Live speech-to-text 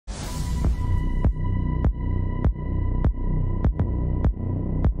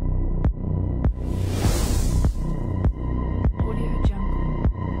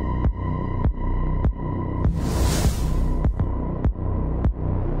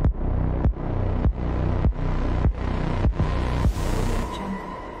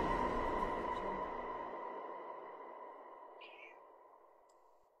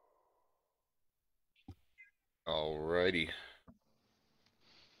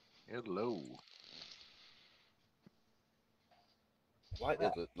Hello. Why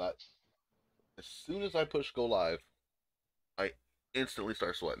is it that as soon as I push go live, I instantly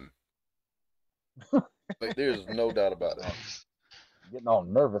start sweating? Like there's no doubt about it. Oh, getting all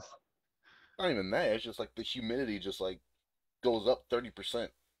nervous. Not even that. It's just like the humidity just like goes up 30%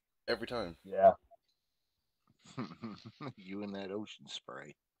 every time. Yeah. You and that ocean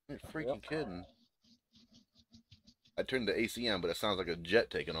spray. You're Yep. freaking kidding. I turned the AC on, but it sounds like a jet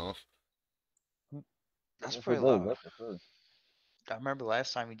taking off. That's Yes, pretty it does. low. That's for sure. I remember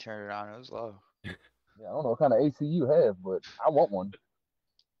last time you turned it on, it was low. Yeah, I don't know what kind of AC you have, but I want one.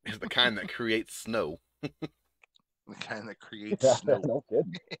 It's the kind that creates snow. The kind that creates Yeah, snow. no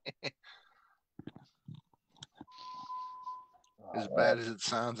kidding. As Oh, bad man. as it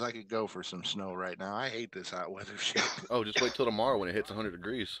sounds, I could go for some snow right now. I hate this hot weather shit. Oh, just wait till tomorrow when it hits 100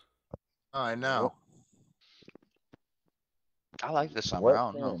 degrees. Oh, I know. I like the summer. Sweat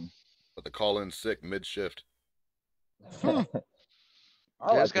I don't know. and But the call in sick mid shift. I There's like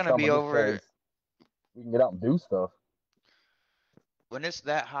the gonna summer be just over because we can get out and do stuff. when it's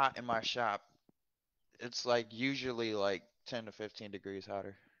that hot in my shop. It's like usually like 10 to 15 degrees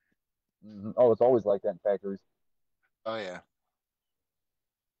hotter. Oh, it's always like that in factories. Oh, yeah.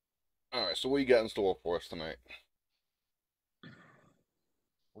 All right, so what you got in store for us tonight?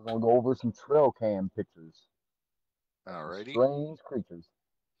 We're gonna go over some trail cam pictures. Some Alrighty. strange creatures.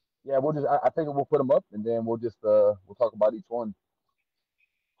 Yeah, we'll just. I think we'll put them up, and then we'll talk about each one,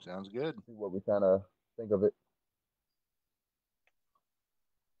 Sounds good. see what we kind of think of it.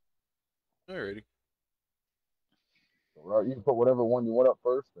 Alrighty. So, you can put whatever one you want up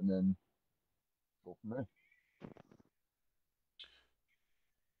first, and then go from there.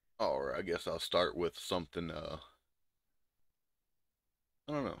 All right, I guess I'll start with something. I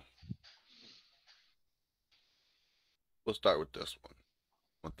don't know. We'll start with this one.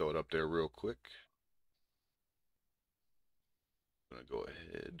 I'll throw it up there real quick. I'm gonna go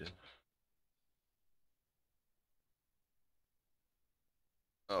ahead.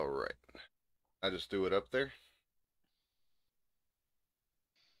 All right. I just threw it up there.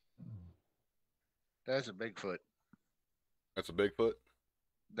 That's a Bigfoot. That's a Bigfoot.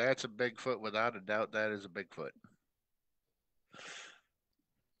 That's a Bigfoot without a doubt. That is a Bigfoot.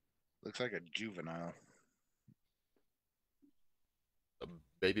 Looks like a juvenile. A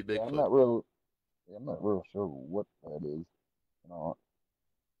baby Yeah, Bigfoot. I'm not real sure what that is. No,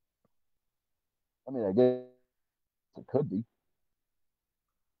 I mean, I guess it could be.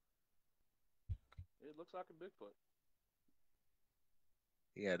 It looks like a Bigfoot.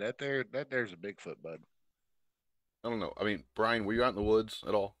 Yeah, there's a Bigfoot, bud. I don't know. I mean, Brian, were you out in the woods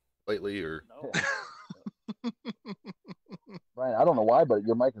at all lately, or No. Brian, I don't know why, but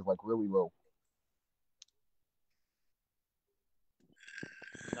your mic is like really low.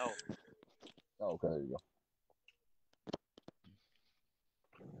 No. Oh, okay, there you go.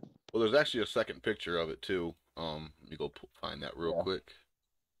 well, there's actually a second picture of it too. Let me go find that real Yeah. quick.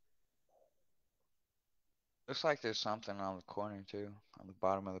 Looks like there's something on the corner too, on the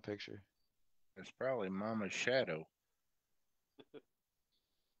bottom of the picture. It's probably Mama's shadow.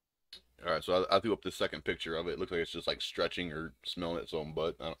 All right, so I threw up the second picture of it. It looks like it's just like stretching or smelling its own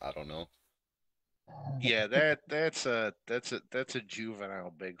butt. I don't know. Yeah, that's a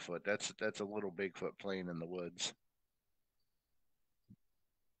juvenile Bigfoot. That's a little Bigfoot playing in the woods.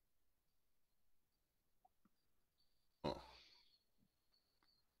 Oh.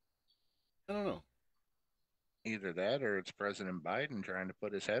 I don't know. Either that or it's President Biden trying to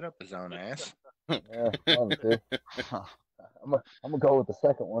put his head up his own ass. Yeah, one of the two. I'm gonna go with the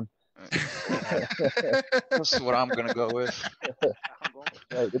second one. That's what I'm gonna go with. I'm going.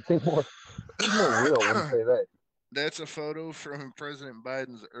 Right, it seems more real when you say that. That's a photo from President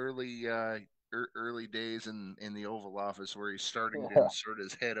Biden's early days in the Oval Office where he's starting to Yeah, insert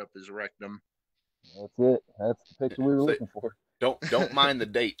his head up his rectum. that's it. That's the picture we were Say, looking for. don't mind the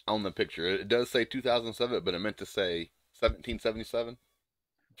date on the picture. It does say 2007, but it meant to say 1777.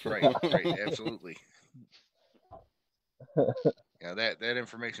 Right, right, absolutely. Yeah, that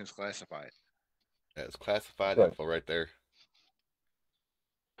information is classified. Yeah, it's classified Right. info right there.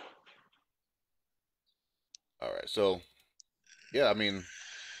 All right, so yeah, I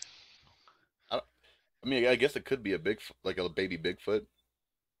guess it could be a like a baby Bigfoot.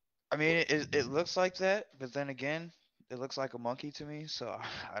 I mean, it looks like that, but then again, it looks like a monkey to me, so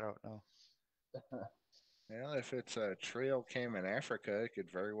I don't know. Well, if it's a trail cam in Africa, it could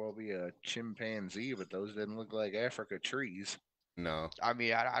very well be a chimpanzee, but those didn't look like Africa trees. No, I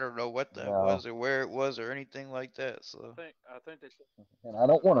mean, I don't know what that No, was or where it was or anything like that. So I think they said and I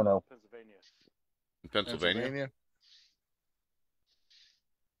don't want to know. Pennsylvania. in Pennsylvania. Pennsylvania?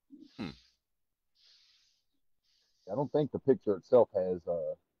 I don't think the picture itself has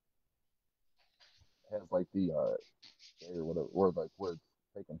like the or whatever, or like where it's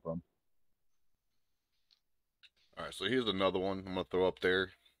taken from. All right, so here's another one I'm gonna throw up there,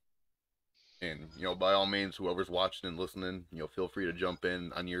 and by all means, whoever's watching and listening, feel free to jump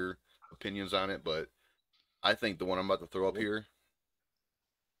in on your opinions on it. But I think the one I'm about to throw up here,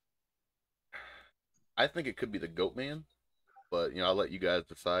 I think it could be the Goat Man, but I'll let you guys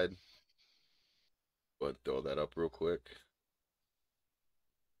decide. But throw that up real quick.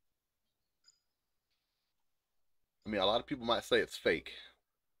 I mean, a lot of people might say it's fake,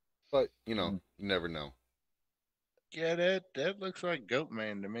 but you never know. Yeah, that looks like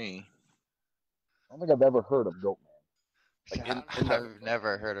Goatman to me. I don't think I've ever heard of Goat Like Yeah, in the I've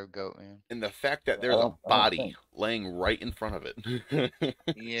never heard of Goat Man. and the fact that I there's a don't body think. laying right in front of it. Man.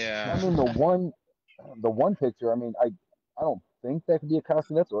 Yeah. I mean, the one picture. I mean, I don't think that could be a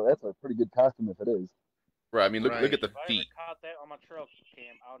costume. That's a pretty good costume if it is. Right. I mean, look Right. at the If I ever feet. caught that on my trail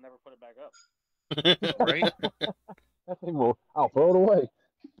cam, I'll never put it back up. Right? I think I'll throw it away.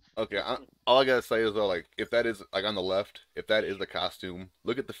 Okay. All I gotta say is though, like, if that is like on the left, if that is the costume,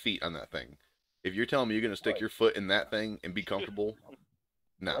 look at the feet on that thing. If you're telling me you're gonna stick Right. your foot in that thing and be comfortable,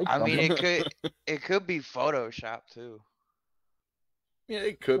 no. Right. I mean, Something. it could be Photoshop too. Yeah,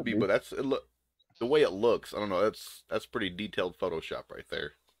 it could Could be, be. but the way it looks. I don't know. That's pretty detailed Photoshop right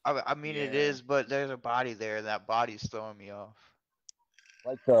there. I mean, it Yeah. is, but there's a body there, and that body's throwing me off.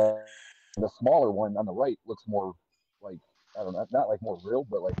 Like the smaller one on the right looks more like, I don't know, not like more real,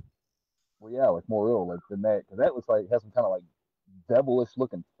 but like, well, yeah, like more real like than that, because that looks like it has some kind of like devilish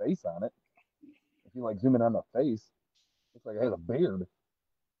looking face on it. If you like zoom in on the face, looks like it has a beard.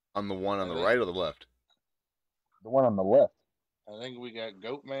 On the one on I the think right or the left? The one on the left. I think we got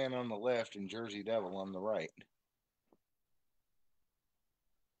Goatman on the left and Jersey Devil on the right.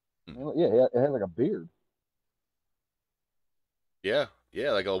 I mean, yeah, it has like a beard. Yeah,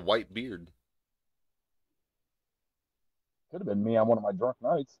 like a white beard. Could have been me on one of my drunk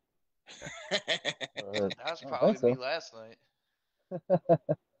nights. That was I don't probably think me so. last night.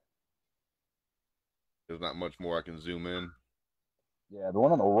 There's not much more I can zoom in. Yeah, the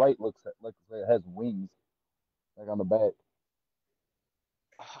one on the right looks like it has wings, like on the back.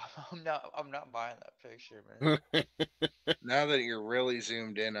 I'm not buying that picture, man. Now that you're really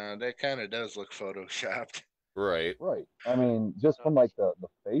zoomed in on it, that kind of does look photoshopped. Right. Right. I mean, just from like the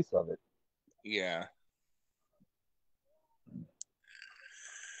face of it. Yeah.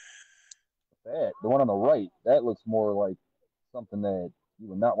 That the one on the right, that looks more like something that you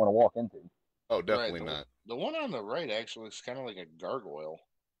would not want to walk into. Oh, Right. definitely not. The one on the right actually looks kind of like a gargoyle.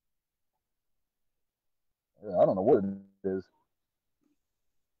 Yeah, I don't know what it is.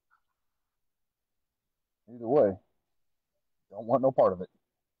 Either way, don't want no part of it.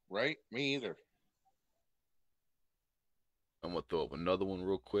 Right? Me either. I'm gonna throw up another one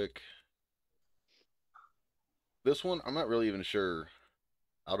real quick. This one, I'm not really even sure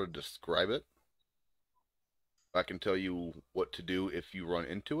how to describe it. I can tell you what to do if you run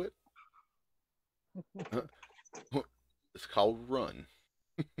into it. It's called Run.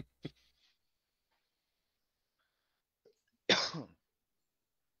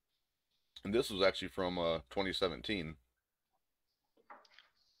 And this was actually from 2017.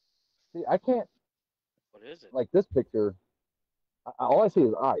 See, I can't What is it? like this picture. All I see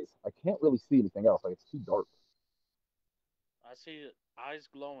is eyes. I can't really see anything else. Like it's too dark. I see eyes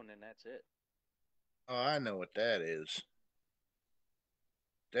glowing, and that's it. Oh, I know what that is.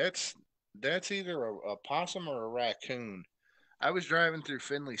 That's either a possum or a raccoon. I was driving through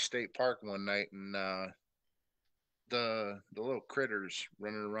Findlay State Park one night, and the little critters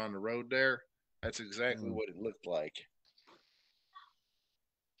running around the road there. That's exactly Mm. what it looked like.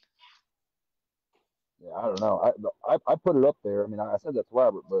 Yeah, I don't know. I put it up there. I mean, I said that's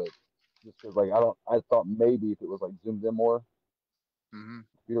Robert, but just because like I thought maybe if it was like zoomed in more, Hmm.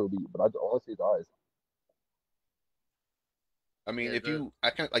 computer would be. But all I see is eyes. I mean, Yeah, I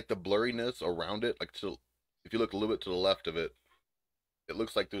kind of like the blurriness around it. Like, if you look a little bit to the left of it, it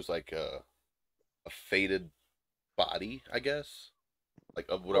looks like there's like a faded body, I guess, like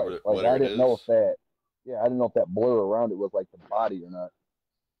of Right. Like whatever I it didn't know if is. that. Yeah, I didn't know if that blur around it was like the body or not.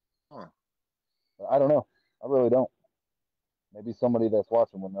 Huh. But I don't know. I really don't. Maybe somebody that's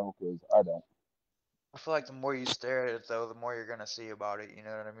watching will know because I don't. I feel like the more you stare at it, though, the more you're gonna see about it. You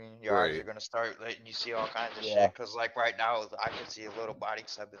know what I mean? Your eyes are Right. gonna start letting you see all kinds of Yeah. shit. Cause like right now, I can see a little body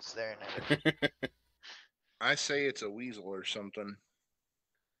because I've been staring at it. I say it's a weasel or something,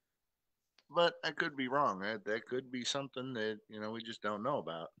 but I could be wrong. That could be something that we just don't know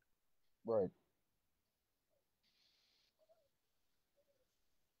about. Right.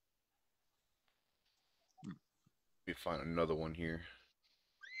 Let me find another one here.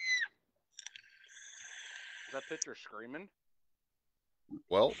 Is that picture screaming?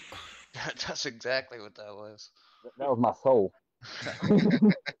 Well, That's exactly what that was. That was my soul.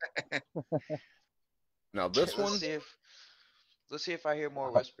 now this Let's one. see if I hear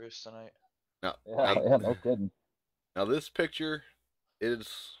more whispers tonight. Now, Yeah, now, yeah, no kidding. now this picture is.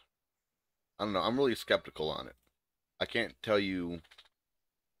 I don't know. I'm really skeptical on it. I can't tell you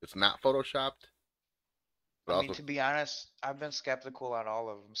it's not photoshopped. But I mean, also, to be honest, I've been skeptical on all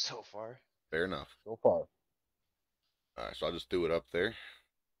of them so far. fair enough. So far. All right, so I'll just do it up there.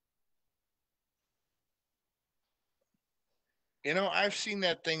 You know, I've seen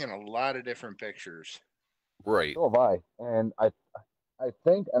that thing in a lot of different pictures. Right. So have I. And I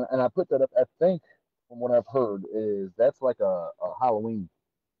think, and I put that up, I think from what I've heard is that's like a Halloween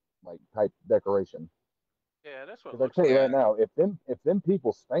like type decoration. Yeah, that's what it Because I looks tell you like. Yeah. right now, if them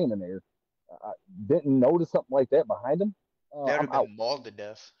people standing there didn't notice something like that behind them, They would I'm have out. been mauled to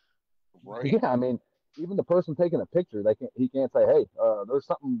death. Right. Yeah, I mean, even the person taking a picture, he can't say, hey, there's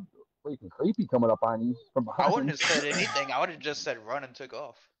something freaking creepy coming up on you from I behind. wouldn't have said anything. I would have just said run and took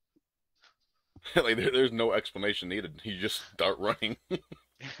off. Like there's no explanation needed. You just start running.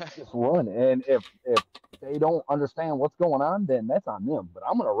 Just run, and if they don't understand what's going on, then that's on them. But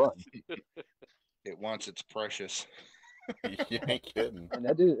I'm gonna run. It wants its precious. You ain't kidding. And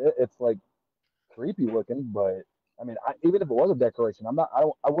that dude, it's like creepy looking, but I mean, even if it was a decoration,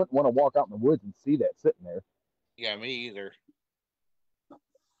 I wouldn't want to walk out in the woods and see that sitting there. Yeah, me either.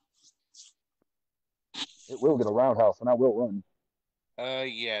 It will get a roundhouse, and I will run.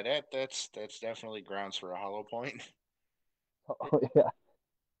 Yeah, that's definitely grounds for a hollow point. Oh,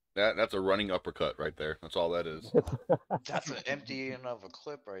 yeah, That's a running uppercut right there. That's all that is. That's an emptying of a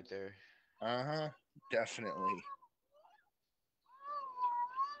clip right there. Uh-huh. Definitely.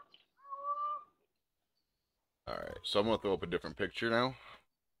 All right, so I'm gonna throw up a different picture now.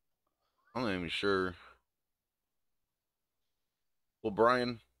 I'm not even sure. Well,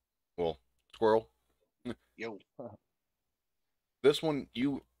 Brian, well, Squirrel, Yo. this one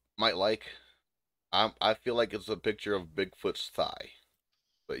you might like. I feel like it's a picture of Bigfoot's thigh,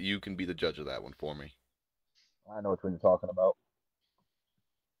 but you can be the judge of that one for me. I know what you're talking about.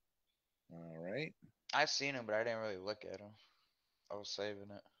 All right. I've seen him, but I didn't really look at him. I was saving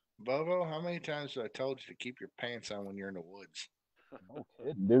it. Bobo, how many times have I told you to keep your pants on when you're in the woods? No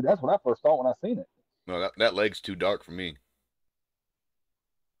kidding, dude. That's what I first thought when I seen it. No, that leg's too dark for me.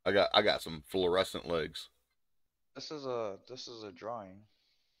 I got some fluorescent legs. This is a drawing.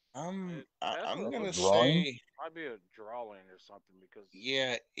 That's I'm what it gonna looks Drawing? say, Might be a drawing or something because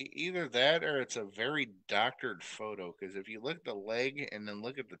yeah, either that or it's a very doctored photo. Because if you look at the leg and then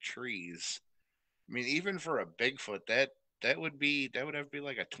look at the trees, I mean, even for a Bigfoot, that would have to be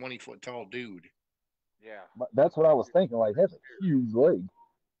like a 20-foot tall dude. yeah, But that's what I was thinking. Like, that's a huge leg.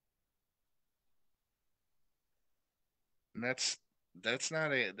 And that's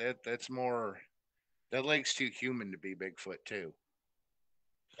not a that's more that leg's too human to be Bigfoot too.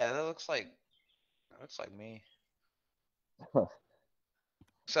 Yeah, that looks like me.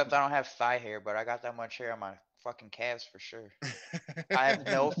 Except I don't have thigh hair, but I got that much hair on my fucking calves for sure. I have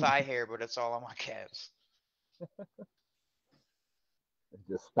no thigh hair, but it's all on my calves. It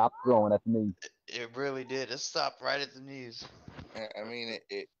just stopped growing at the knee. It really did. It stopped right at the knees. I mean,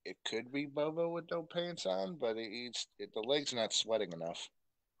 it could be Bobo with no pants on, but the leg's not sweating enough.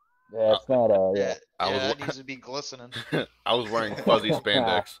 Yeah, it's not. Yeah. Yeah, I yeah, was that needs to be glistening. I was wearing fuzzy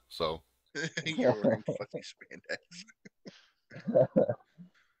spandex, so You're wearing fuzzy spandex.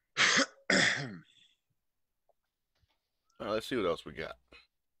 all right, let's see what else we got.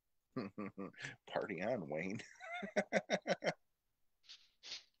 Party on, Wayne.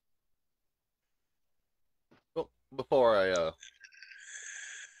 Well, before I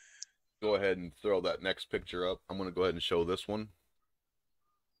go ahead and throw that next picture up, I'm gonna go ahead and show this one.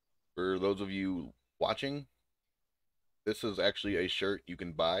 For those of you watching, this is actually a shirt you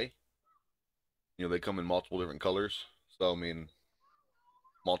can buy. You know, they come in multiple different colors. So, I mean,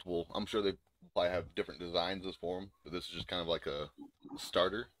 multiple. I'm sure they probably have different designs as for them, but this is just kind of like a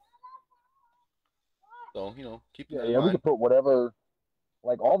starter. So, you know, keep Yeah, that in yeah. We mind. could put whatever,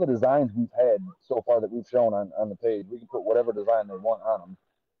 like all the designs we've had so far that we've shown on the page. We can put whatever design they want on them.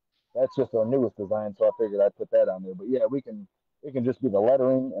 That's just our newest design, so I figured I'd put that on there. But yeah, we can. It can just be the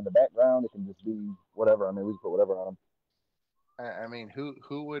lettering and the background. It can just be whatever. I mean, we can put whatever on them. I mean, who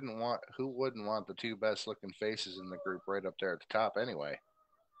wouldn't want the two best looking faces in the group right up there at the top anyway?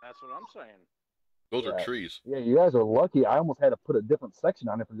 that's what I'm saying. Those are Yeah. trees. Yeah, you guys are lucky. I almost had to put a different section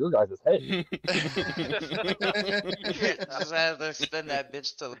on it for your guys' head. Just have to extend that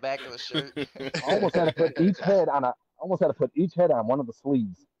bitch to the back of the shirt. I almost had to put each head on one of the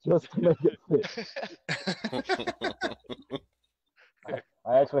sleeves just to make it fit.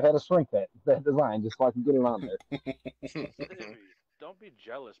 I actually had to shrink that design just so I can get it on there. Stevie, don't be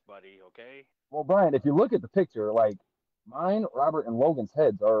jealous, buddy. Okay. Well, Brian, if you look at the picture, like mine, Robert, and Logan's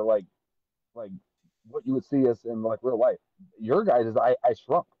heads are like what you would see us in like real life. Your guys is I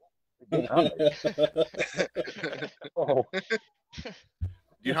shrunk to get on there. Oh,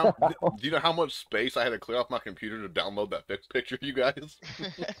 Do you know how much space I had to clear off my computer to download that picture, you guys?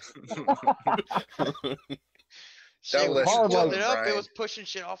 Shit, when listen you to pulled him, it up, it Brian. was pushing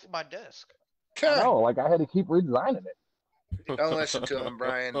shit off of my desk. no, like I had to keep redesigning it. Don't listen to them,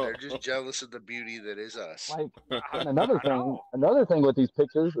 Brian. They're just jealous of the beauty that is us. Like, and I another know. thing with these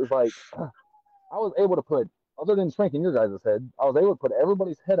pictures is like, I was able to put, other than shrinking your guys' head, I was able to put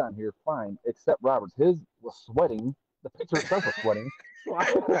everybody's head on here fine, except Robert's. His was sweating. The picture itself was sweating. So I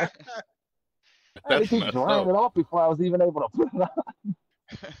had to That's keep messed drying up. it off before I was even able to put it on.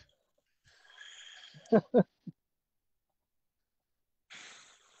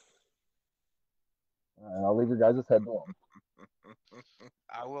 And I'll leave your guys' head alone.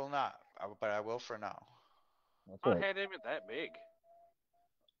 I will not, but I will for now. That's My right. head ain't that big.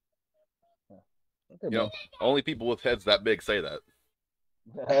 Okay, You know, only people with heads that big say that.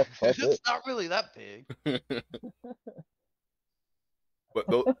 that's it. It's not really that big. But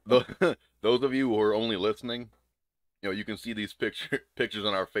those of you who are only listening, you know, you can see these pictures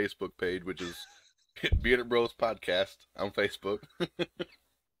on our Facebook page, which is Bearded Bros Podcast on Facebook.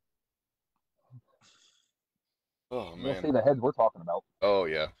 Oh You'll see man. the heads we're talking about. Oh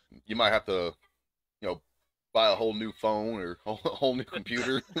yeah. You might have to, you know, buy a whole new phone or a whole new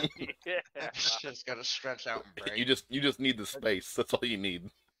computer. Yeah. Just gotta stretch out and break. You just need the space. That's all you need.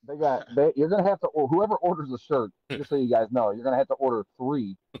 You're gonna have to, or whoever orders a shirt, just so you guys know, you're gonna have to order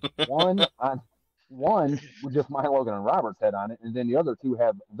 3. One with just my Logan and Robert's head on it, and then the other 2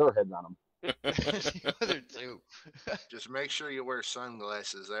 have their heads on them. The other two. Just make sure you wear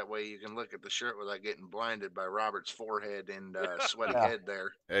sunglasses. That way you can look at the shirt without getting blinded by Robert's forehead and sweaty Yeah. head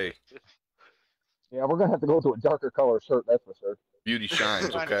there. Hey, Yeah, we're gonna have to go to a darker color shirt, that's for sure. beauty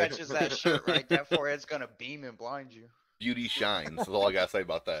shines, Brian okay? catches that shirt right, that forehead's gonna beam and blind you. Beauty shines. That's all I gotta say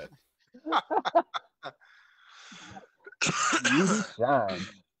about that. Beauty shine.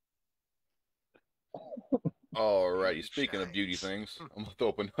 Alrighty, speaking of beauty things, I'm gonna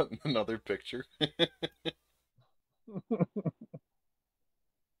open up another picture.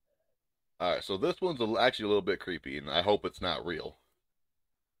 Alright, so this one's actually a little bit creepy, and I hope it's not real.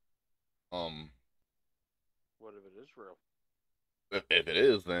 What if it is real? If it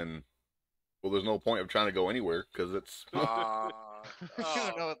is, then well, there's no point of trying to go anywhere because it's. You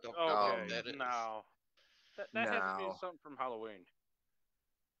don't know what the fuck Okay, that is. no. That has to be No. something from Halloween.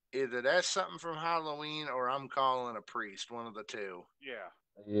 Either that's something from Halloween or I'm calling a priest. One of the two. Yeah.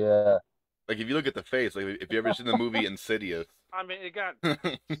 Yeah. Like if you look at the face, like if you ever seen the movie Insidious. I mean, it got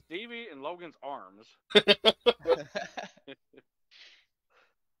Stevie and Logan's arms.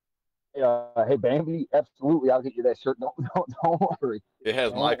 Hey, Bambi, absolutely, I'll get you that shirt. Don't worry. It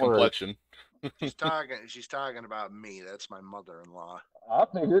has Don't my worry. complexion. She's talking about me. That's my mother-in-law. I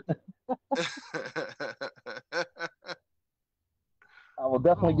figured. I will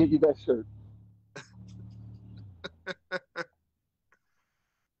definitely get you that shirt.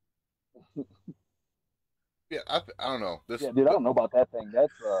 Yeah, I don't know. This Yeah, dude, I don't know about that thing.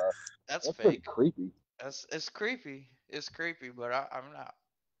 That's That's pretty fake. creepy. It's creepy. It's creepy, but I'm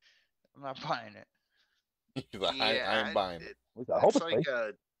not buying it. I am buying it. At least I hope It's it's like fake.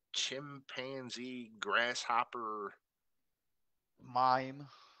 a chimpanzee grasshopper Mime.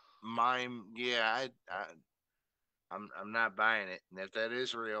 mime. Yeah, I'm not buying it. And if that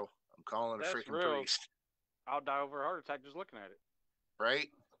is real, I'm calling a That's freaking real. priest. I'll die over a heart attack just looking at it. Right?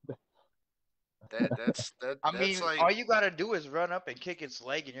 That's I mean, that's like all you gotta do is run up and kick its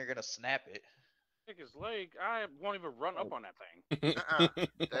leg, and you're gonna snap it. Kick his leg. I won't even run up on that thing.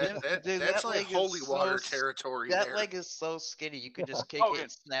 Dude, that's that like leg is holy water so territory That there. leg is so skinny, you could just kick Logan, it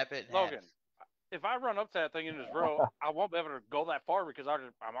and snap it in Logan, if I run up to that thing and it's real, I won't be able to go that far because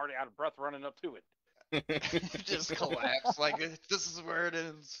I'm already out of breath running up to it. half. Just collapse. Like, this is where it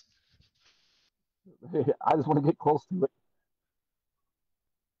ends. I just want to get close to it.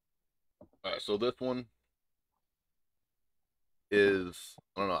 Alright, so this one is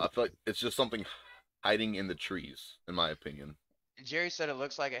I don't know. I feel like it's just something hiding in the trees, in my opinion. Jerry said it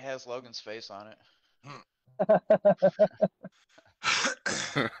looks like it has Logan's face on it.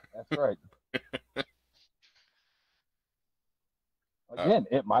 That's right. Again,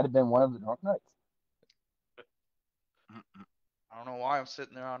 it might have been one of the drunk nights. I don't know why I'm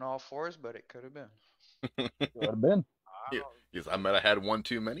sitting there on all fours, but it could have been. Could have been. Yeah, yes, I might have had one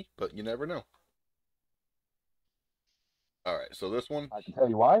too many, but you never know. All right, so this one, I can tell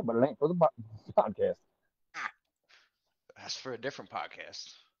you why, but it ain't for the podcast. That's for a different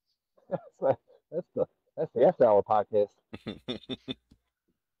podcast. That's the after hour podcast.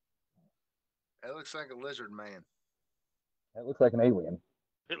 That looks like a lizard man. That looks like an alien.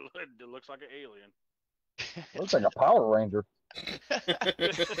 It looks like an alien. It looks like a Power Ranger.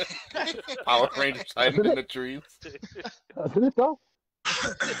 Power Rangers hiding in the trees. Doesn't it though?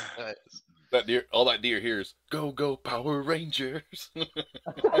 That deer, all that deer hears, "Go, go, Power Rangers!"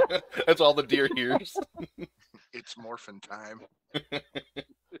 That's all the deer hears. It's morphin' time.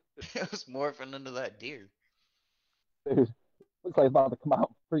 It was morphing into that deer. Dude, looks like it's about to come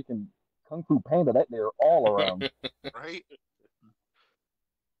out freaking Kung Fu Panda that deer all around. Right?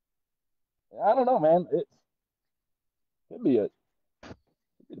 I don't know, man. Could be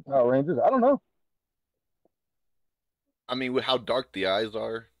the Power Rangers. I don't know. I mean, with how dark the eyes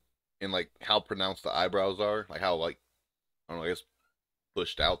are, and like how pronounced the eyebrows are, like how like I don't know, I guess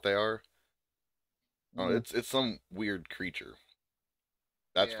pushed out they are. Oh, it's some weird creature.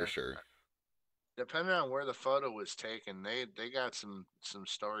 That's for Yeah. sure. Depending on where the photo was taken, they got some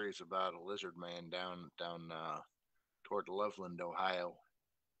stories about a lizard man down toward Loveland, Ohio.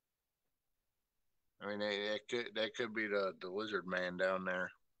 I mean, that could be the lizard man down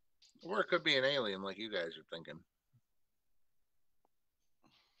there, or it could be an alien, like you guys are thinking.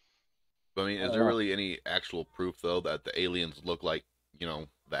 But I mean, is there really any actual proof though that the aliens look like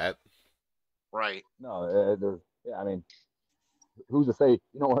that? Right. No, yeah. I mean, who's to say?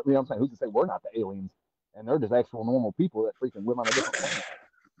 You know what I'm saying? Who's to say we're not the aliens and they're just actual normal people that freaking live on a different planet?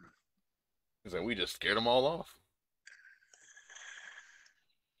 Is that we just scared them all off?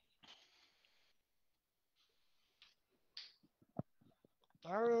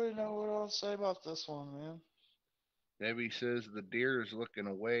 I don't really know what else to say about this one, man. Debbie says the deer is looking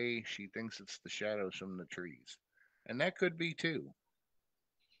away. She thinks it's the shadows from the trees, and that could be too.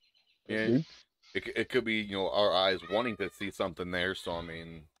 Yeah, it could be our eyes wanting to see something there. So I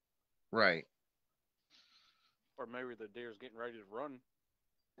mean, right. Or maybe the deer's getting ready to run.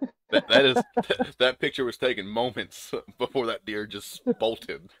 that is that picture was taken moments before that deer just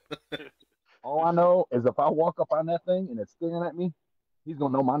bolted. All I know is if I walk up on that thing and it's staring at me, he's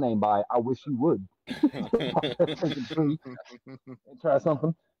gonna know my name by "I wish you would." And try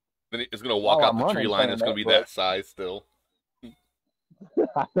something. Then it's gonna walk out the tree line. It's gonna be that but... size still.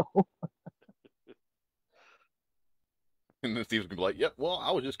 I know. And then Steve's gonna be like, "Yep, well,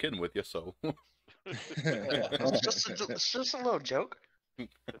 I was just kidding with you, so." It's just a little joke. You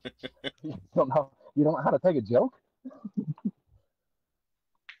don't know how to take a joke.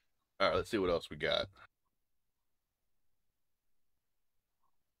 All right, let's see what else we got.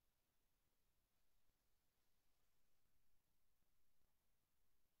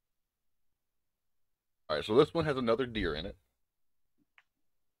 All right, so this one has another deer in it.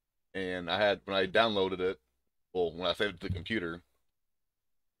 And when I downloaded it, well, when I saved it to the computer,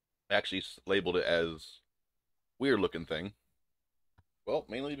 I actually labeled it as weird looking thing. Well,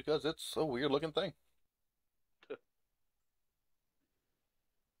 mainly because it's a weird looking thing.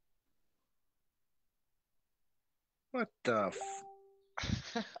 What the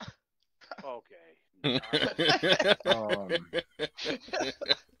Okay.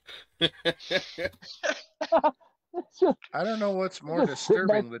 I don't know what's more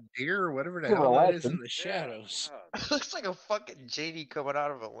disturbing, the deer or whatever the hell that is in the shadows. It looks like a fucking genie coming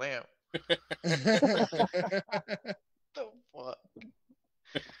out of a lamp. The fuck?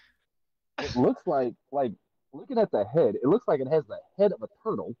 It looks like looking at the head, it looks like it has the head of a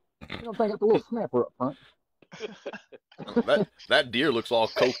turtle. You know what I'm saying? Got the little snapper up front. that deer looks all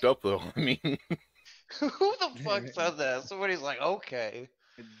coked up though. I mean, who the fuck said that? Somebody's like, okay.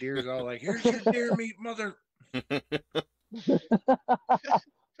 The deer's all like, "Here's your deer meat, mother." That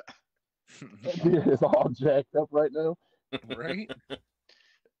deer is all jacked up right now. Right?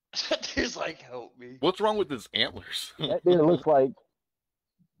 That deer's like, help me. What's wrong with his antlers? That deer looks like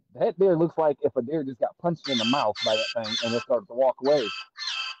if a deer just got punched in the mouth by that thing and it started to walk away.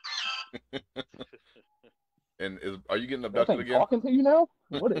 And are you getting abducted again? Talking to you now?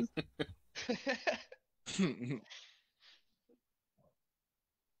 What is?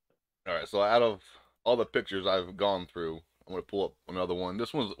 All right, so out of all the pictures I've gone through, I'm gonna pull up another one.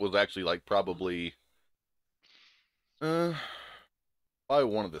 This one was actually like probably one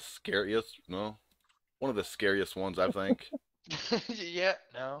of the scariest. No, one of the scariest ones I think. Yeah,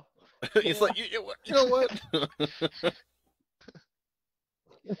 no. It's like you know what?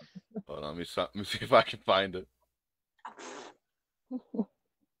 Hold on, let me see if I can find it. Mom.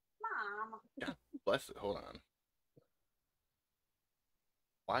 God bless it. Hold on.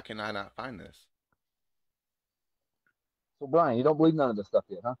 Why can I not find this? So Brian, you don't believe none of this stuff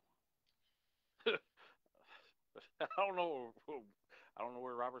yet, huh? I don't know. I don't know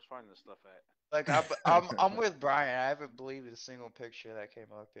where Robert's finding this stuff at. Like I'm with Brian. I haven't believed a single picture that came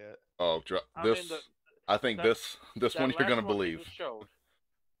up yet. Oh, I this. mean, I think that- this one you're gonna last one he believe. just showed-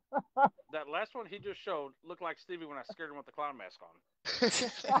 that last one he just showed looked like Stevie when I scared him with the clown mask on.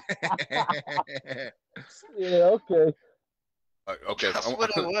 Yeah, okay. Okay, That's so what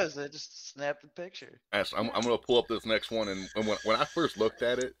it was. I just snapped the picture. I'm gonna pull up this next one, and when I first looked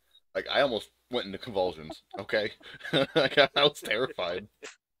at it, like I almost went into convulsions. Okay, like, I was terrified.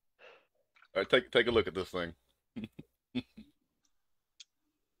 All right, take a look at this thing.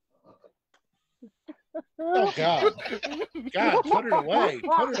 Oh God! God, put it away!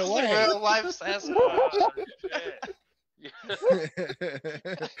 Put it away! Real life Sasquatch. Shit.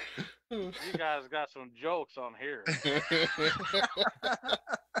 You guys got some jokes on here. That's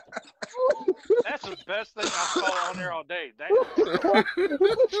the best thing I saw on there all day.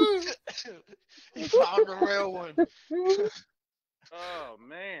 He found a real one. Oh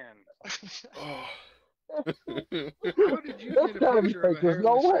man. Oh. How did you That's get a gotta be picture of a fake. There's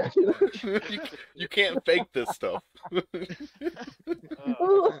no hairless way. Sasquatch? you can't fake this stuff.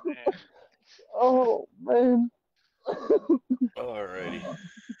 Oh, man. Oh man. Alrighty.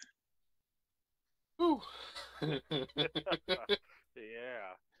 Whew. Yeah.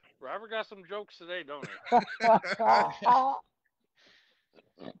 Robert got some jokes today, don't he?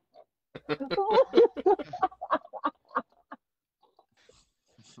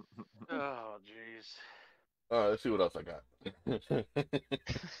 Oh, jeez. All right, let's see what else I got.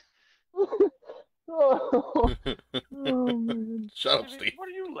 Oh, man. Shut up, Stevie, Steve. what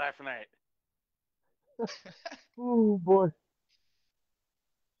are you laughing at? Oh boy.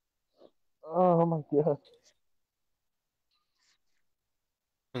 Oh my god.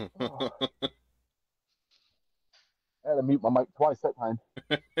 Oh. I had to mute my mic twice that time.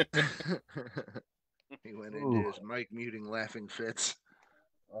 He went into Ooh. his mic muting laughing fits.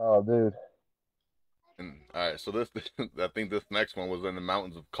 Oh dude. And, all right, so this I think this next one was in the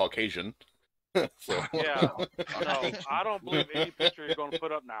mountains of Caucasian. So Yeah. No, I don't believe any picture you're going to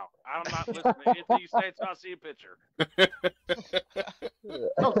put up now. I'm not listening to anything you say until I see a picture.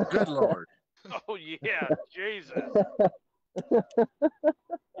 Oh, good lord! Oh, yeah. Jesus.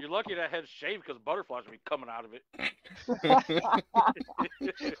 You're lucky that head's shaved because butterflies will be coming out of it.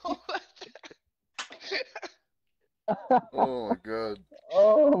 oh my god.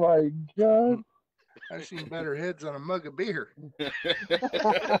 Oh my god. I've seen better heads on a mug of beer.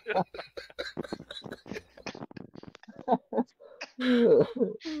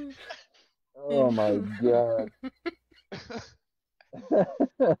 Oh my god.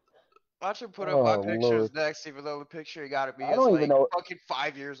 I should put up my Oh, pictures Lord. next, even though the picture got to be I is don't even like know- fucking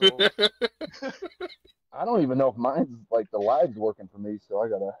 5 years old. I don't even know if mine's like the live's working for me, so I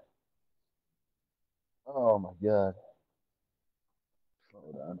gotta. Oh my god.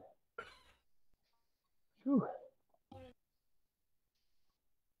 Hold on. Whew.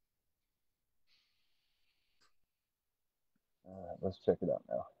 All right, let's check it out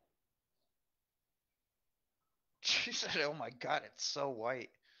now. She said, "Oh my god, it's so white."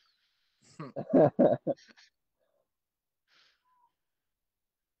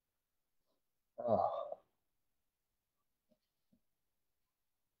 Oh.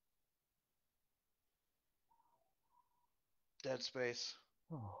 Dead space.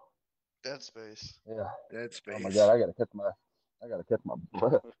 Oh. Dead space. Yeah. Dead space. Oh my god, I gotta catch my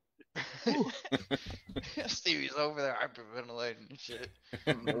breath. Stevie's over there hyperventilating and shit.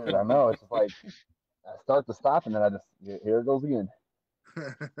 Dude, I know. It's just like I start to stop and then I just here it goes again.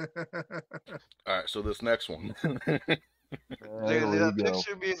 All right, so this next one. There Dude, we that go.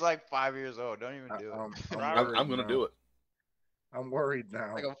 picture of me is like 5 years old. Don't even do it. I'm gonna do it. I'm worried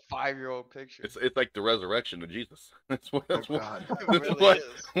now. Like a 5-year-old picture. It's like the resurrection of Jesus. That's what Oh, God. It that's really what,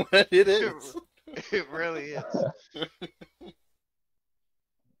 is. what it is. It really is.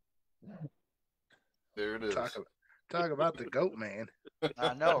 There it is. Talk about the goat man.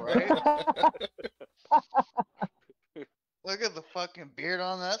 I know, right? Look at the fucking beard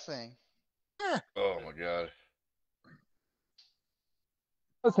on that thing. Oh my god.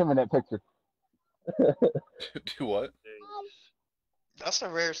 What's him in that picture? Do what? That's a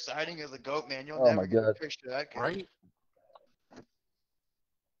rare sighting of the goat, man. You'll Oh never my get a God. picture of that kid. Right?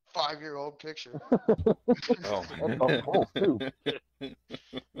 5-year-old picture. Oh That's up close too.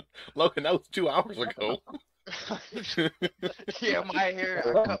 Logan, that was 2 hours ago. Yeah, my hair.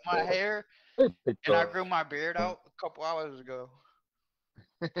 I cut my hair and I grew my beard out a couple hours ago.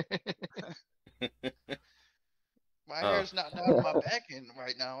 My hair's not down to my back end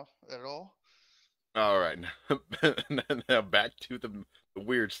right now at all. All right, now back to the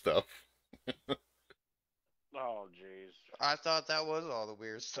weird stuff. Oh, jeez. I thought that was all the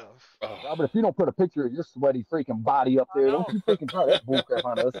weird stuff. Oh, Robert, if you don't put a picture of your sweaty freaking body up there, don't you freaking try that bullcrap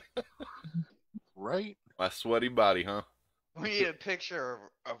on us. Right? my sweaty body, huh? We need a picture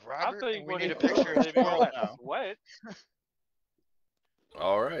of I Robert, think and we when need he a picture of if you all Squirrel that now. sweat.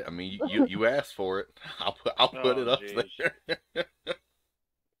 All right. I mean, you asked for it. I'll put it up jeez. there.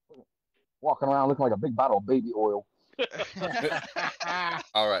 Walking around looking like a big bottle of baby oil.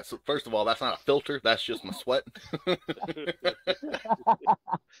 All right. So first of all, that's not a filter. That's just my sweat.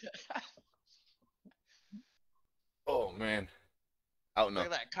 Oh man, out in Look a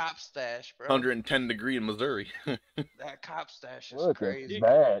at that cop stash, bro. 110 degree in Missouri. That cop stash is Look crazy. at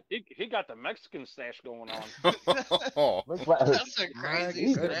that. He got the Mexican stash going on. Oh, Looks like, That's a crazy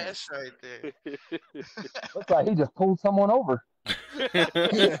My stash right there. looks like he just pulled someone over.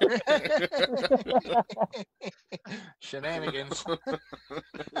 Shenanigans.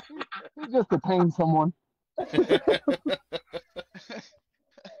 He just detained someone.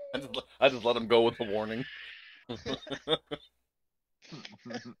 I just let him go with a warning.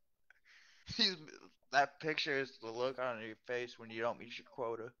 That picture is the look on your face when you don't meet your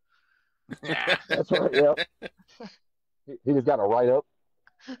quota. That's right, yeah. He just got a write up.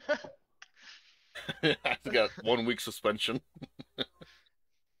 I've got 1 week suspension.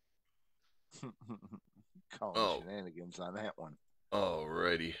 Calling Oh. shenanigans on that one.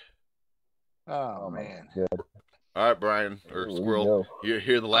 Alrighty. Oh, my man. God. All right, Brian or Here we Squirrel, go. you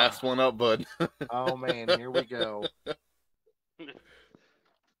hear the last one up, bud. Oh, man. Here we go.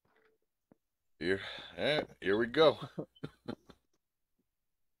 Here we go.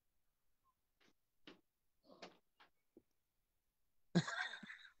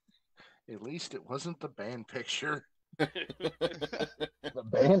 At least it wasn't the band picture. The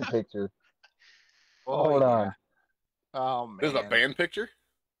band picture. Oh, Hold yeah. on. Oh, man. There's a band picture.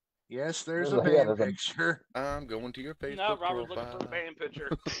 Yes, there's There's a a- yeah, band there's a- picture. I'm going to your Facebook No, Robert's looking profile. for a band picture.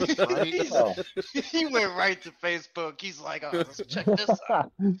 Right? Oh. He went right to Facebook. He's like, oh, let's check this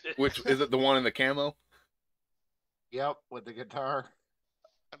out. Which is it? The one in the camo? Yep, with the guitar.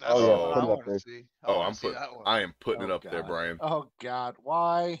 That's Oh, yeah, the put one it I up want to there. see. Oh, wanna I'm see put. that one. I am putting Oh, it up there, God. Brian. Oh, God.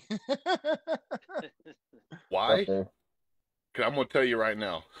 Why? Why? Up there. 'Cause I'm gonna tell you right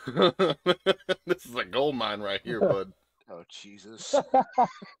now. This is a gold mine right here, bud. Oh, Jesus.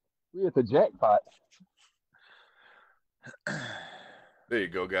 We hit the jackpot. There you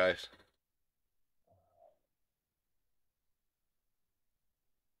go, guys.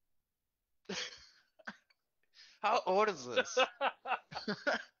 How old is this?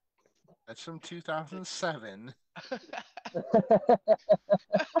 That's from 2007.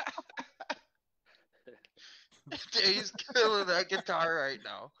 Dude, he's killing that guitar right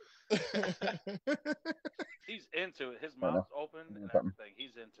now. He's into it. His I know. mouth's open and Something. everything.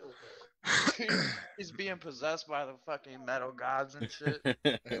 He's into it. He's being possessed by the fucking metal gods and shit.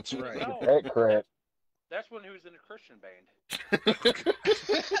 That's right. No, That crap. that's when he was in a Christian band.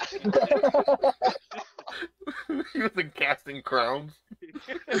 He was in Casting Crowns.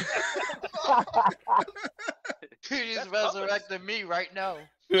 Dude, he's resurrecting me right now.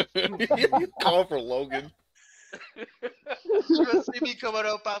 Call for Logan. You gonna see me coming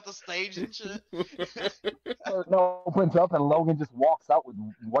up out the stage and shit? Curtain opens up and Logan just walks out with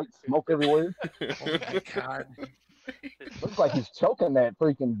white smoke everywhere. Oh, my God. Looks like he's choking that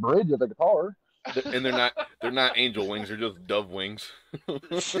freaking bridge of the guitar. And they're not angel wings, they're just dove wings.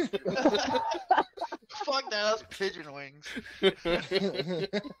 Fuck that, that's pigeon wings.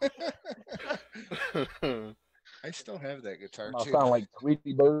 I still have that guitar, I too. sound like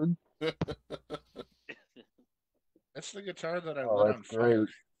Tweety Bird. That's the guitar that I Oh, lit on that's fire. great.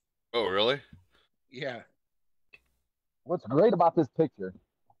 Oh, really? Yeah. What's great about this picture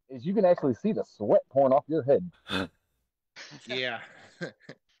is you can actually see the sweat pouring off your head. Yeah.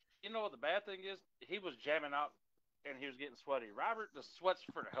 You know what the bad thing is? He was jamming out and he was getting sweaty. Robert, the sweat's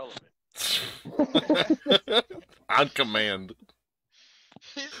for the hell of it. On command.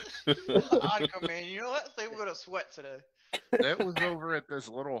 On command. You know what? I think we're gonna sweat today. That was over at this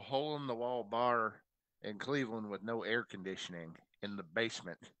little hole in the wall bar in Cleveland with no air conditioning in the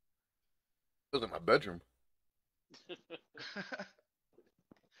basement. It was in my bedroom.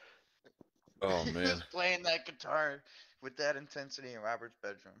 Oh He man. was playing that guitar with that intensity in Robert's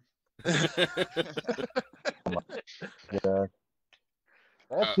bedroom. Yeah.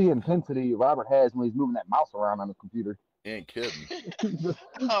 That's the intensity Robert has when he's moving that mouse around on the computer. You ain't kidding.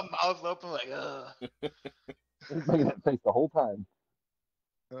 Mouth open like, He's making that face the whole time.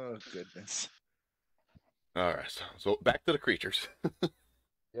 Oh goodness. All right, so back to the creatures.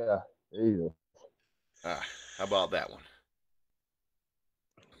 Yeah, there you How about that one?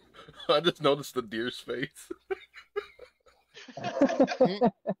 I just noticed the deer's face.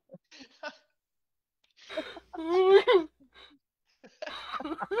 go.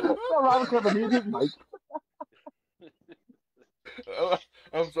 Robert Kevin, he didn't like.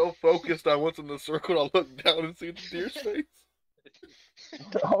 I'm so focused on what's in the circle, I look down and see the deer's face.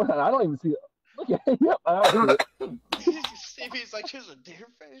 Oh, I don't even see it. Look at it. Yep, I don't see it. Stevie's like, here's a deer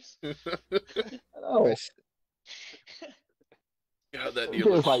face. I know. God, that deer There's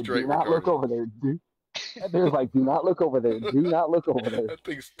looks like, straight do not look retarded. over there, dude. There's like, do not look over there. Do not look over there. That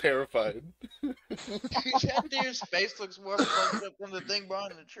thing's terrified. That deer's face looks more fucked up than the thing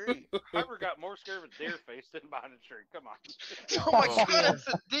behind the tree. Harper got more scared of a deer face than behind a tree. Come on. Oh my Oh. god, that's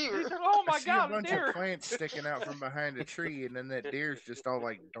a He deer. said, "Oh I my see god, a a bunch deer!" of plants sticking out from behind a tree, and then that deer's just all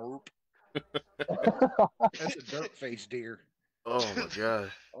like derp. That's a derp face deer. Oh my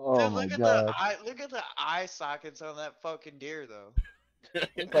god. Oh Dude, my look at god. the eye. Look at the eye sockets on that fucking deer, though.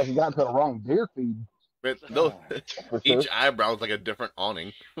 Looks like he got to the wrong deer feed. Man, no, For sure. each eyebrow is like a different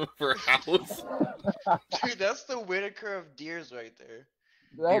awning for a house. Dude, that's the Whitaker of deers right there.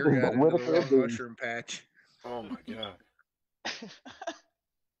 That Deer is got the into the Whitaker of wrong deers. mushroom patch. Oh my god.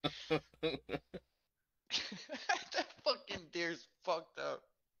 That fucking deer's fucked up.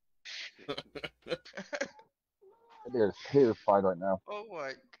 That deer is terrified right now. Oh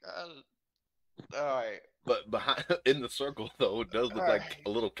my god. Alright. But behind in the circle though, it does look like a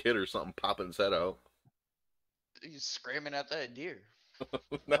little kid or something popping his head out. He's screaming at that deer.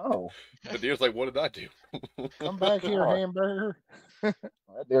 Oh, The deer's like, what did I do? Come back here, Oh. hamburger. that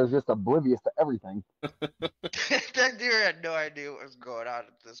deer's just oblivious to everything. That deer had no idea what was going on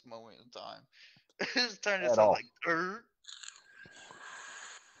at this moment in time. It's turning At to all. like dirt.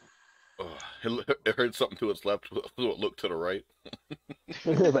 Oh, it heard something to its left, so it looked to the right.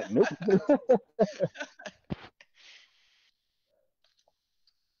 The deer's like, nope.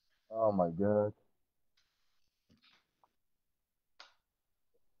 Oh my god.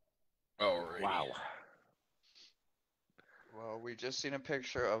 Alrighty. Wow. Well, we just seen a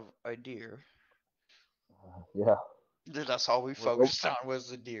picture of a deer. Yeah. Dude, that's all we focused on was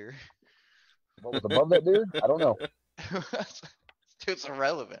the deer. What was above that deer? I don't know. Dude, it's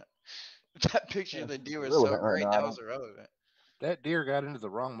irrelevant. That picture of the deer was so irrelevant right great, now. that was irrelevant. That deer got into the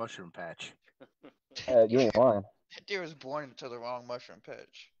wrong mushroom patch. You ain't lying. That deer was born into the wrong mushroom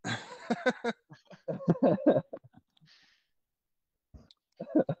pitch.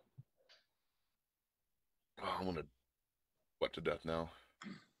 Oh, I'm gonna wet to death now.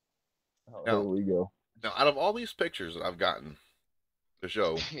 Oh, No. here we go. Now, out of all these pictures that I've gotten to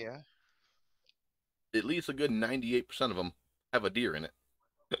show, Yeah. at least a good 98% of them have a deer in it.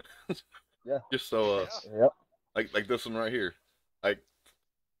 Yeah. Just so, Yeah. Yep. like this one right here, like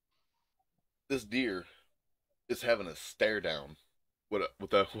this deer is having a stare down with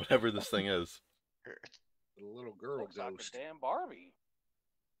whatever this thing is. The little girl Looks like a ghost. damn Barbie.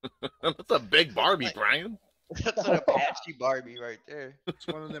 That's a big Barbie, Like- Brian. That's an Apache Barbie right there. It's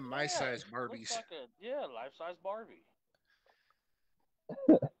one of them my size Looks Barbies. like a life-size Barbie.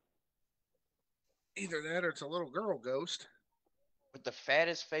 Either that or it's a little girl ghost. With the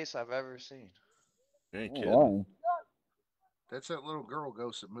fattest face I've ever seen. You ain't You ain't kidding. lying. That's that little girl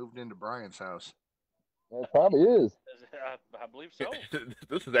ghost that moved into Brian's house. It probably is. I believe so.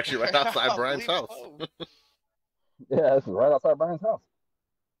 This is actually right outside I Brian's believe house. so. Yeah, this is right outside Brian's house.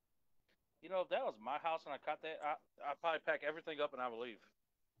 You know, if that was my house and I caught that, I'd probably pack everything up and I would leave.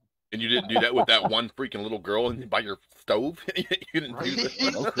 And you didn't do that with that one freaking little girl by your stove? You didn't do He's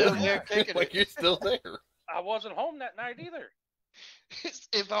that. still there kicking Like it. you're still there. I wasn't home that night either.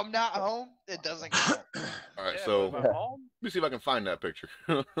 If I'm not home, it doesn't count. All right, Yeah, so but if let I'm home, me see if I can find that picture.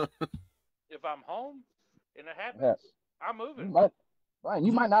 if I'm home and it happens, I'm moving. Brian,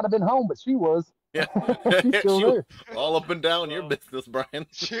 you might not have been home, but she was. Yeah. She's still She there. was all up and down your Well- business, Brian.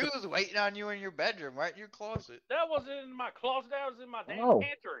 She was waiting on you in your bedroom, right in your closet. That wasn't in my closet. That was in my damn Oh.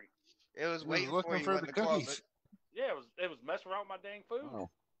 pantry. It was He was waiting for looking you for in the the cookies. closet. Yeah, it was messing around with my dang food. Oh.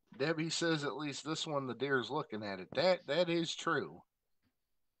 Debbie says at least this one the deer's looking at it. That is true.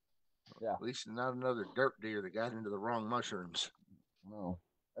 Yeah. At least not another dirt deer that got into the wrong mushrooms. No.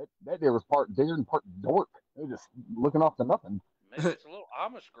 That deer was part deer and part dork. They were just looking off to nothing. Maybe it's a little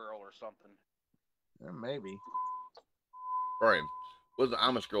Amish girl or something. Maybe. Brian, what's the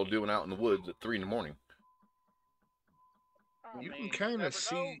Amish girl doing out in the woods at 3 in the morning? I I You can mean, kind never of know.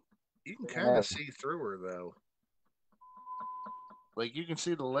 see. You can Yeah. kind of see through her though. Like you can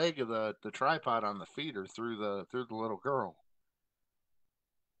see the leg of the tripod on the feeder through the little girl.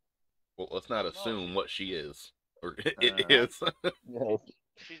 Well, let's not No, assume what she is or it Uh, is. Yeah,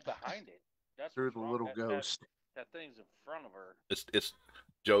 she's behind it. That's through what's the wrong. little That ghost. thing's in front of her. It's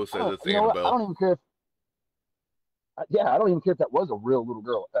Joe I says don't. it's You know what? I Annabelle. don't even care if. Yeah, I don't even care if that was a real little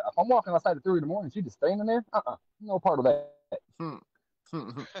girl. If I'm walking outside at 3 in the morning, she just standing there. No part of that. Hmm.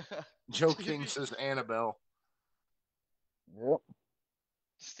 Joe King says Annabelle. Yep.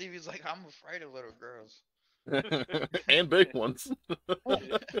 Stevie's like, I'm afraid of little girls. And big ones.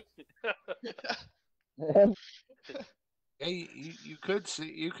 And Hey, you could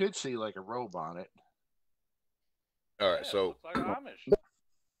see like a robe on it. All right, Yeah, so looks like Amish.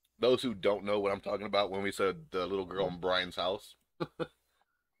 those who don't know what I'm talking about when we said the little girl in Brian's house,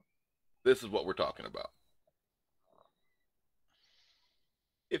 this is what we're talking about.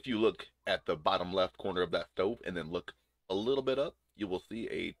 If you look at the bottom left corner of that stove and then look a little bit up, you will see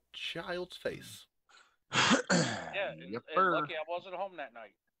a child's face. Yeah, and Yepper. lucky I wasn't home that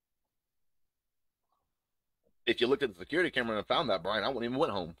night. If you looked at the security camera and found that, Brian, I wouldn't even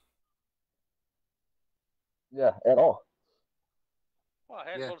went home. yeah, at all. Well, I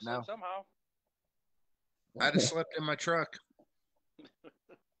had Yeah, to go to sleep no. somehow. I'd have slept in my truck.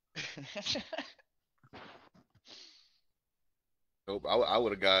 Nope, I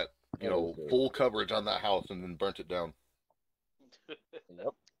would have got full coverage on that house and then burnt it down.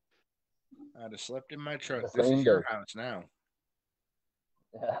 Yep. I'd have slept in my truck. The This same is your day. house now.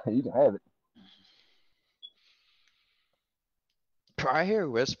 Yeah, you can have it. Bro, I hear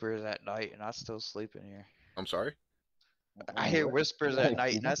whispers at night and I still sleep in here. I'm sorry. I hear whispers at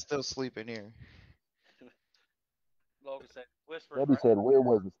night and I Excuse still sleep in here. Logan said, whispers. Debbie said, "Where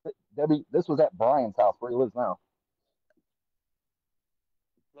was this?" Debbie, this was at Brian's house where he lives now.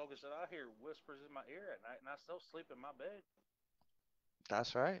 Logan said, I hear whispers in my ear at night and I still sleep in my bed.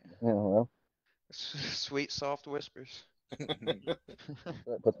 That's right. Yeah, well, Sweet, soft whispers. that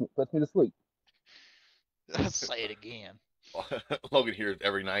puts me to sleep. Let's say it again. Logan hears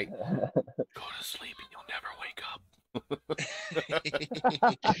every night. Go to sleep and you'll never wake up.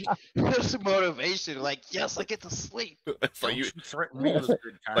 That's motivation. Like, yes, I get to sleep. It's like Don't you, you threaten me with a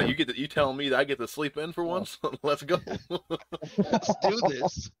good time. like you telling me that I get to sleep in for once. Let's go. Let's do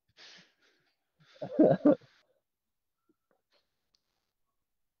this.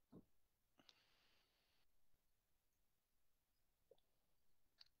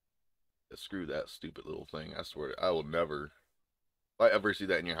 Screw that stupid little thing. I swear, I will never. If I ever see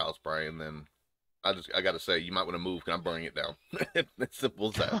that in your house, Brian, then I gotta say you might want to move. Cause I'm burning it down. It's simple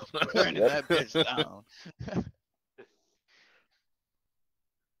as that. Burning that bitch down.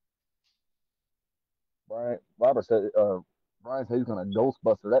 Robert said, Brian said he's gonna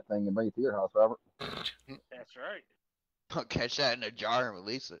Ghostbuster that thing and bring it to your house, Robert. That's right. I'll catch that in a jar and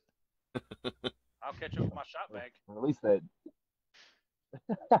release it. I'll catch up with my shop bag. Release that.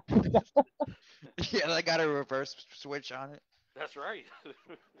 Yeah, I got a reverse switch on it. That's right.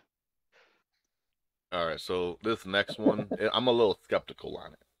 All right, so this next one, I'm a little skeptical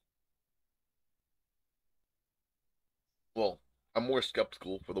on it. Well, I'm more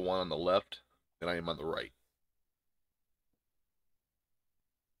skeptical for the one on the left than I am on the right.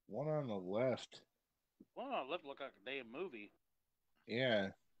 One on the left. One on the left looked like a damn movie. Yeah.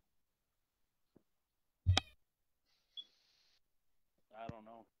 I don't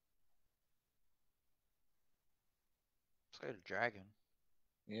know. It's like a dragon.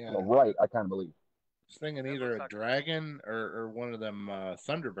 Yeah. On the right, I kind of believe. I was thinking That either looks a like- dragon or one of them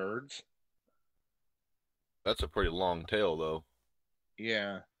Thunderbirds. That's a pretty long tail, though.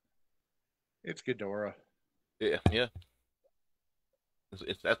 Yeah. It's Ghidorah. Yeah.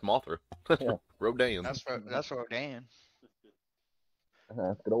 That's Mothra. That's Yeah. Rodan. That's Rodan.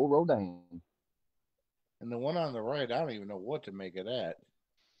 Good old Rodan. And the one on the right, I don't even know what to make of that.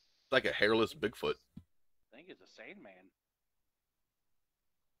 It's like a hairless Bigfoot. I think it's a Sandman.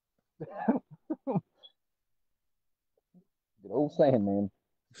 Good old Sandman.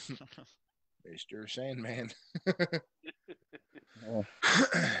 Mr. Sandman. Yeah.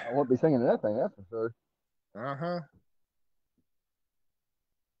 I won't be singing that thing, that's for sure. Uh-huh.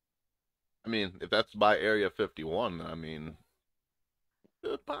 I mean, if that's by Area 51, I mean,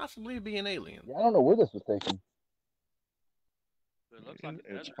 could possibly be an alien. Yeah, I don't know where this was taken. It looks like a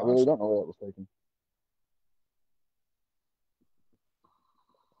It's desert. I really don't know where it was taken.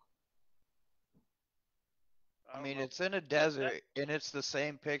 I don't mean, know. it's in a desert, and it's the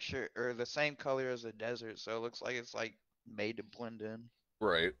same picture or the same color as a desert, so it looks like it's like made to blend in.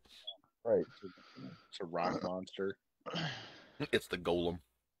 Right. Right. It's a rock monster. It's the golem.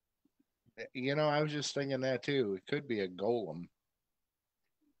 You know, I was just thinking that too. It could be a golem.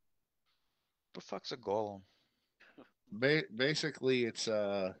 The fuck's a golem? Basically, it's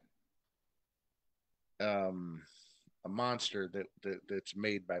a monster that's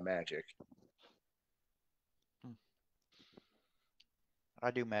made by magic.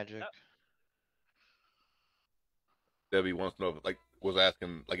 I do magic. Debbie wants to know, if, like, was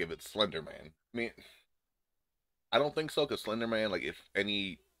asking, like, if it's Slender Man. I mean, I don't think so, because Slender Man, like, if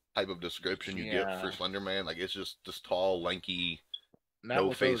any type of description you get for Yeah. Slender Man, like, it's just this tall, lanky, Not no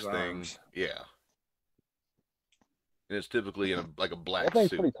with face those thing. arms. Yeah. And it's typically in like a That black thing's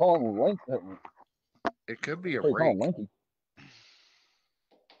suit. pretty tall and lanky. It could be a Pretty tall rake. and lanky.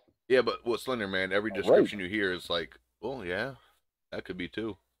 Yeah, but with Slender Man, every A description you hear is like, well, yeah, that could be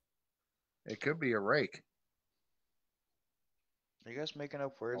too. It could be a rake. Are you guys making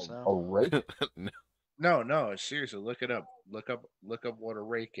up words A now? rake? No, seriously, look it up. Look up what a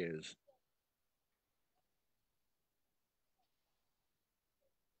rake is.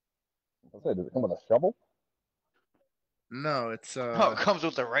 I said, does it come with a shovel? No, it's Oh, it comes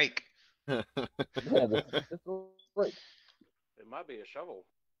with a rake. Yeah, it's a rake. It might be a shovel.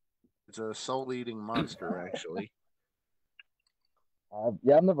 it's a soul-eating monster actually.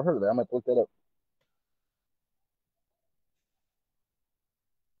 Yeah, I've never heard of that. I might look that up.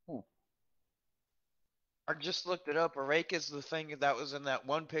 I just looked it up. A rake is the thing that was in that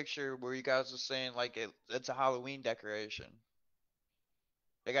one picture where you guys were saying like it's a Halloween decoration.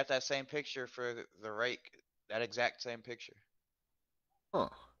 They got that same picture for the rake. That exact same picture. Huh.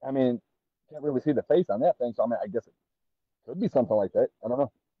 I mean, can't really see the face on that thing, so I mean, I guess it could be something like that. I don't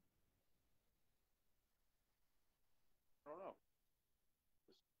know. I don't know.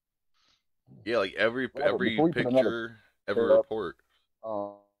 Yeah, like every Robert, before you put another picture, every picture up, report.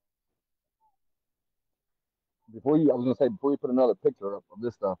 Before you, I was gonna say before you put another picture up of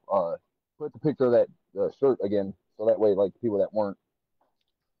this stuff, put the picture of that shirt again, so that way, like people that weren't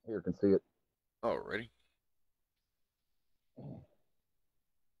here can see it. Alrighty.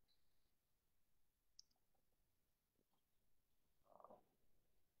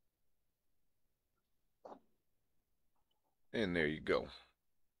 And there you go.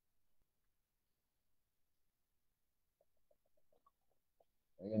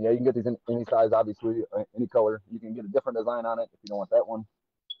 And yeah, you can get these in any size, obviously, any color. You can get a different design on it if you don't want that one.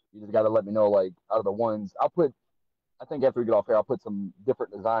 You just got to let me know, like, out of the ones. I think after we get off here, I'll put some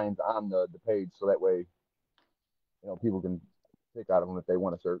different designs on the page so that way, people can pick out of them if they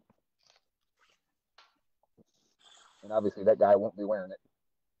want a shirt. And obviously, that guy won't be wearing it.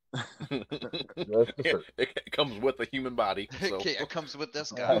 Just the shirt. It comes with a human body. So. Okay, it comes with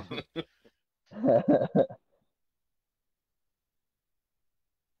this guy.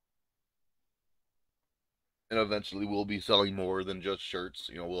 And eventually we'll be selling more than just shirts.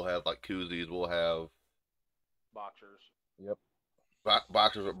 We'll have like koozies. We'll have Boxers. Yep.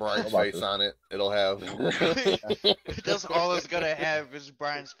 boxers with Brian's Boxers. face on it. It'll have. That's all it's gonna have is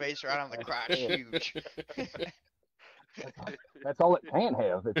Brian's face right on the crotch. Huge. That's all it can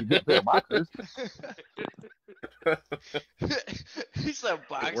have if you get their boxers. He said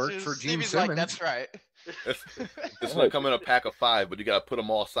boxers. worked for Gene Stevie's like, Simmons. that's right. It's gonna come in a pack of 5, but you gotta put them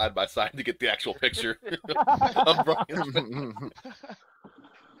all side by side to get the actual picture of Brian's face.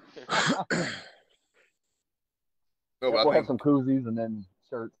 No, but We'll I have think, some koozies and then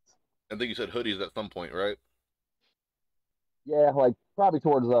shirts. I think you said hoodies at some point, right? Yeah, like probably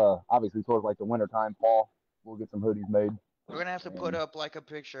towards obviously towards like the winter time, fall. We'll get some hoodies made. We're gonna have to put up like a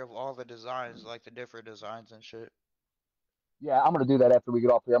picture of all the designs, like the different designs and shit. Yeah, I'm gonna do that after we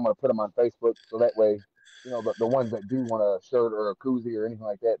get off here. I'm gonna put them on Facebook so that way, the ones that do want a shirt or a koozie or anything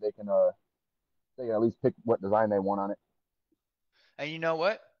like that, they can at least pick what design they want on it. And you know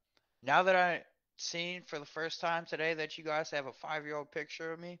what? Now that I seen for the first time today that you guys have a 5-year-old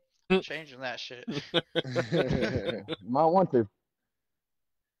picture of me, I'm changing that shit. You might want to.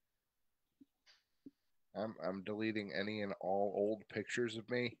 I'm deleting any and all old pictures of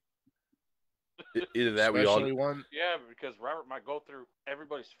me. Either that, we all Especially one, Yeah, because Robert might go through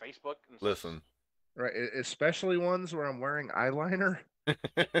everybody's Facebook and listen. right? Especially ones where I'm wearing eyeliner.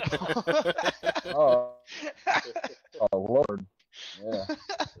 Oh, oh Lord, yeah.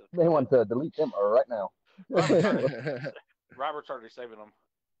 They want to delete them right now. Robert's already saving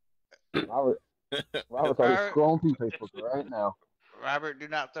them. Robert's already scrolling through Facebook right now. Robert, do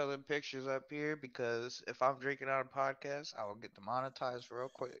not throw them pictures up here because if I'm drinking on a podcast, I will get demonetized real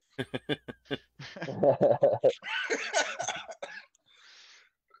quick.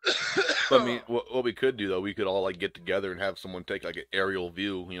 But I mean, what we could do though, we could all like get together and have someone take like an aerial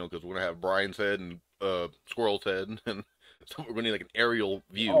view, because we're gonna have Brian's head and Squirrel's head and So we're gonna need like an aerial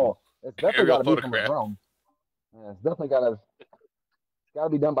view, Oh, it's definitely aerial got to be from a photograph. drone. Yeah, it's definitely got to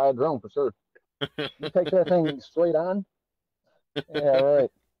be done by a drone for sure. You take that thing straight on. Yeah,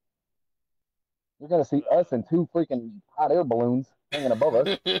 right. You're gonna see us and two freaking hot air balloons hanging above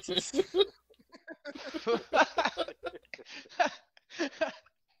us.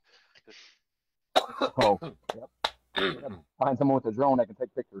 Oh, yep. Find someone with a drone that can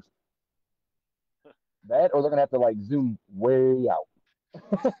take pictures. That, or they're gonna have to like zoom way out,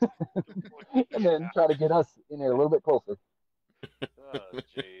 and then try to get us in there a little bit closer. Oh,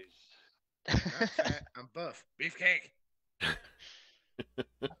 jeez. I'm fat. I'm buff. Beefcake.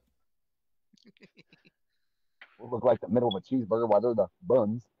 We'll look like the middle of a cheeseburger while they're the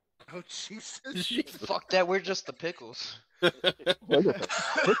buns. Oh Jesus! Fuck that. We're just the pickles. We're just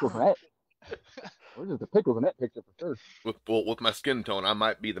the pickles in that. We're just the pickles in that picture for sure. With my skin tone, I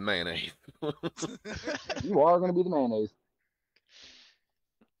might be the mayonnaise. You are gonna be the mayonnaise.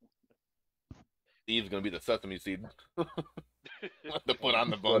 Steve's gonna be the sesame seed to put on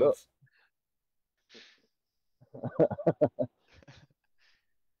the Shut up. buns.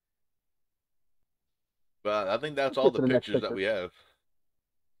 But I think that's all Get to the the next pictures that picture. we have.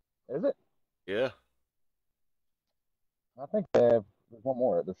 Is it? Yeah. I think there's one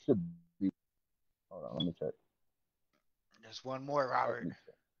more. There should be. Hold on, let me check. There's one more, Let Robert. me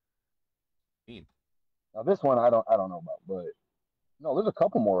check. Now this one I don't know about, but no, there's a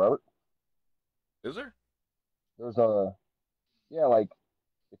couple more, Robert. Is there? There's a like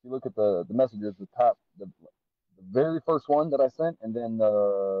if you look at the messages, the top the very first one that I sent, and then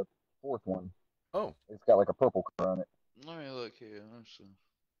the fourth one. Oh. It's got like a purple color on it. Let me look here. Let's see.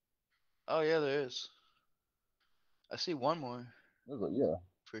 Oh yeah, there is. I see one more Yeah.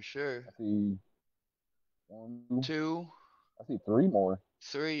 for sure. I see one, 2, I see three more.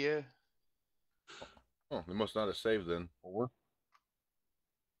 3. Yeah. Oh, they must not have saved then. 4.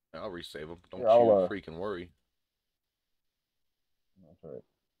 I'll resave them. Don't Here, I'll, you freaking worry. That's right.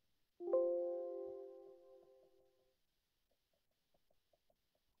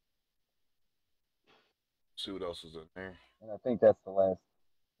 See what else is in there. And I think that's the last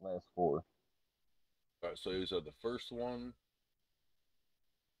 4. All right, so you said the first one,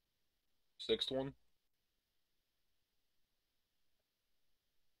 sixth one.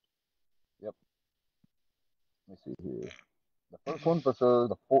 Yep. Let me see here. The first one for sure.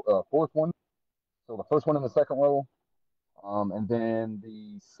 The fourth one. So the first one in the second row, and then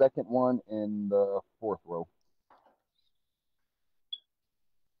the second one in the fourth row.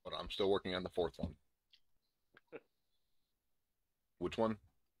 But I'm still working on the fourth one. Which one?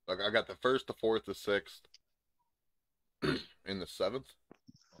 Like I got the first, the fourth, the sixth, and the seventh.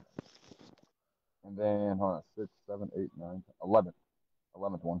 And then hold on, 6, 7, 8, 9, 11th.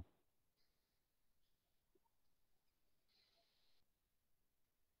 11th one.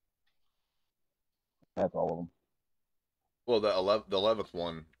 That's all of them. Well, the 11th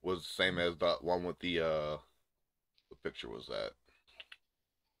one was the same as that one with the what picture was that?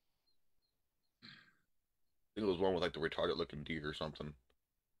 I think it was one with like the retarded looking deer or something.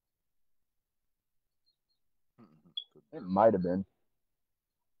 It might have been.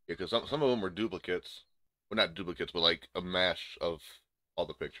 Yeah, because some of them were duplicates. Well, not duplicates, but like a mash of all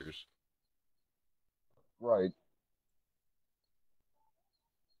the pictures. Right.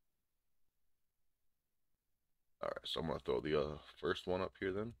 All right, so I'm gonna throw the first one up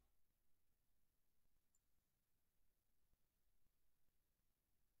here then.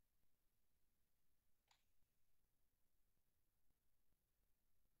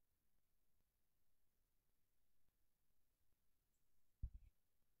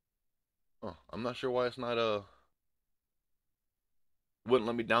 Oh, I'm not sure why it's not wouldn't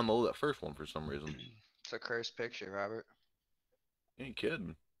let me download that first one for some reason. It's a cursed picture, Robert. You ain't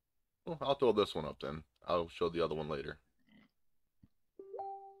kidding. Well, I'll throw this one up then. I'll show the other one later.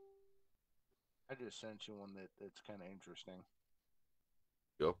 I just sent you one that's kind of interesting.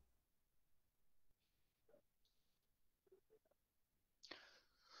 Go.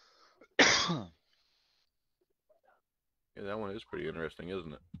 Yeah, that one is pretty interesting,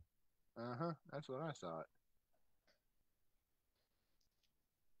 isn't it? That's what I thought.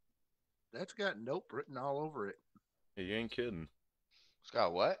 That's got nope written all over it. Yeah, you ain't kidding. It's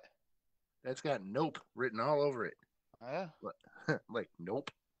got what? That's got nope written all over it. Oh, yeah. Like nope.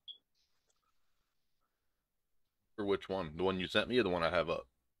 For which one? The one you sent me or the one I have up?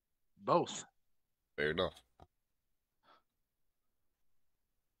 Both. Fair enough.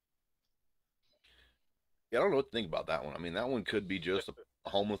 Yeah, I don't know what to think about that one. I mean, that one could be just a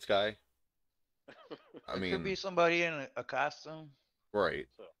homeless guy. I It mean, could be somebody in a costume. right.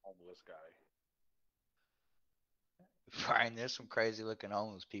 It's a homeless guy. Brian, there's some crazy looking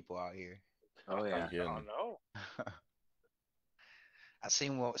homeless people out here. Oh yeah. Yeah. Oh no. I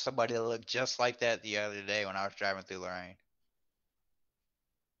seen somebody that looked just like that the other day when I was driving through Lorraine.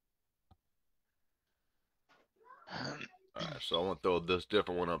 Alright, so I'm gonna throw this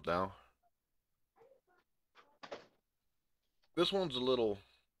different one up now. This one's a little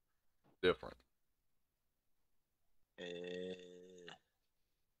different.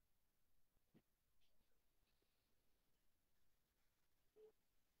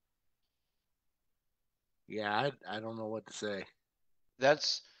 Yeah, I don't know what to say.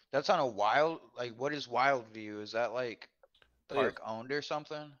 That's on a wild, like, what is Wild View? Is that like I think park owned or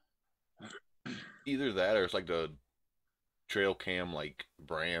something? either that or it's like the trail cam like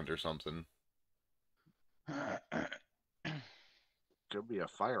brand or something. Could be a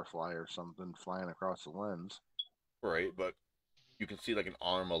firefly or something flying across the lens. Right, but you can see like an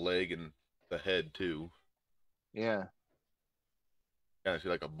arm, a leg, and the head too. Yeah. Kind of see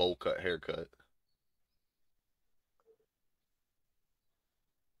like a bowl cut haircut.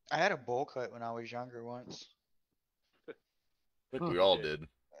 I had a bowl cut when I was younger once. I think we all did.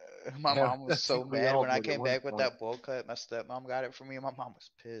 My Yeah, mom was I so think we mad all when I did at came one back with point. that bowl cut. My stepmom got it for me, and my mom was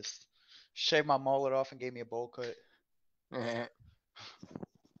pissed. Shaved my mullet off and gave me a bowl cut.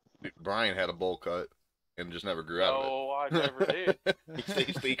 Brian had a bowl cut and just never grew out No, I never did. of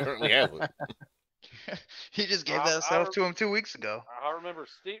it. he currently has it. He just gave I- that I stuff rem- to him 2 weeks ago. I remember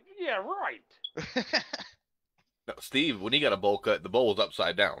Steve. Yeah, right. No, Steve, when he got a bowl cut, the bowl was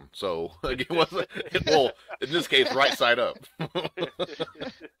upside down. So like, it wasn't. Well, in this case, right side up.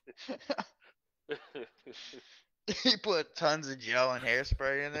 He put tons of gel and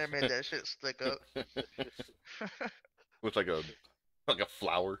hairspray in there, made that shit stick up. Looks like a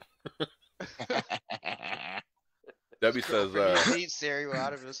flower. Debbie says. He eats cereal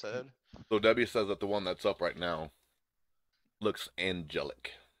out of his head. So Debbie says that the one that's up right now looks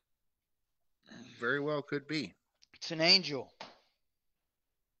angelic. Very well could be. It's an angel.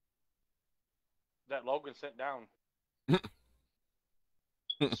 That Logan sent down.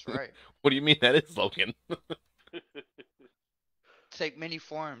 That's right. What do you mean that is Logan? Take many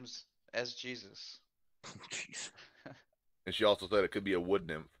forms as Jesus. Jeez. And she also said it could be a wood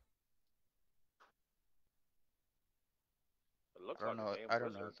nymph. It looks I don't like know. a damn I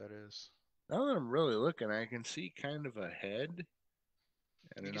don't know wizard. what that is. Now that I'm really looking, I can see kind of a head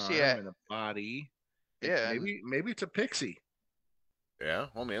and You an can arm see and a body. Yeah, and- Maybe it's a pixie. Yeah,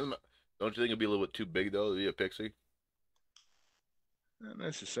 well, man, don't you think it'd be a little bit too big though to be a pixie? Not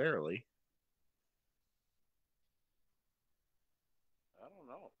necessarily. I don't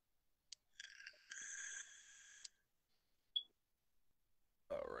know.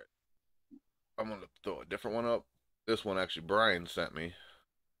 All right, I'm gonna throw a different one up. This one actually Brian sent me.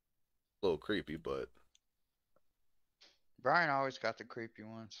 A little creepy, but Brian always got the creepy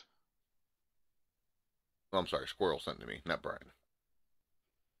ones. oh, I'm sorry, Squirrel sent it to me, not Brian.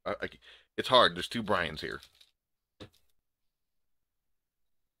 It's hard. There's two Brians here.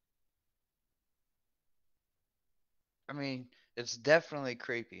 I mean, it's definitely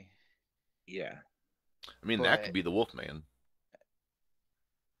creepy. Yeah. I mean, that But- could be the Wolfman.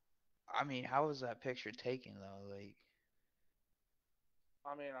 I mean, how was that picture taken though? Like,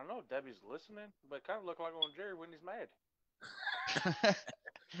 I mean, I know Debbie's listening, but it kind of looked like on Jerry when he's mad.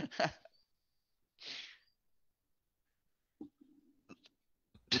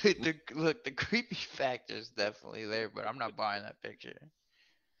 Dude, look, the creepy factor is definitely there, but I'm not buying that picture.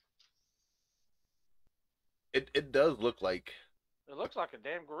 It does look like It looks like a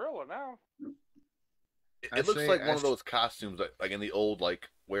damn gorilla now. it I'd looks say like I one of s- those costumes like in the old like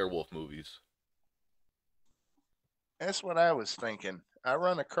werewolf movies. That's what I was thinking. I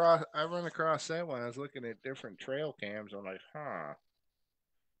run across that when I was looking at different trail cams. I'm like, huh.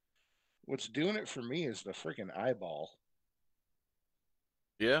 What's doing it for me is the freaking eyeball.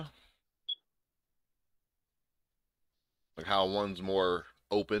 Yeah. Like how one's more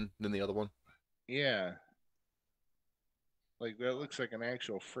open than the other one. Yeah. Like that looks like an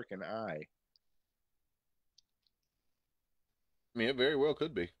actual freaking eye. I mean, it very well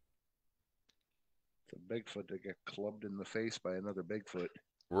could be. It's a Bigfoot that got clubbed in the face by another Bigfoot.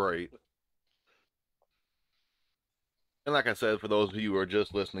 Right. And like I said, for those of you who are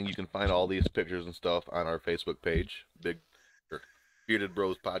just listening, you can find all these pictures and stuff on our Facebook page, Bearded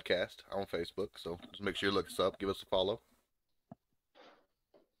Bros Podcast on Facebook. So just make sure you look us up, give us a follow.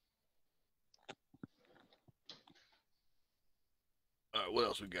 All right, what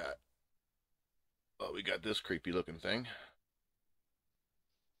else we got? Oh, we got this creepy looking thing.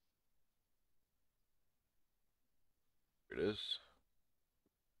 Here it is.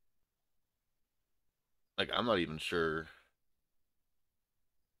 Like, I'm not even sure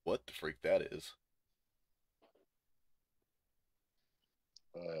what the freak that is.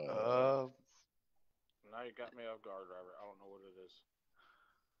 Now you got me off guard, Robert. I don't know what it is.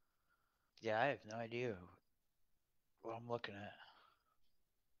 Yeah, I have no idea what I'm looking at.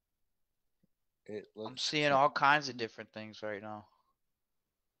 It I'm looks seeing all kinds of different things right now.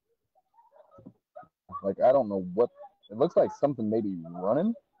 Like I don't know what it looks like. Something maybe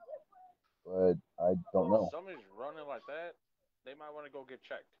running, but I don't know. If somebody's running like that, they might want to go get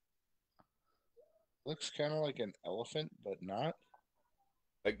checked. looks kind of like an elephant, but not.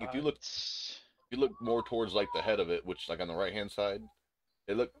 Like, if you It's- look more towards like the head of it, which like on the right hand side,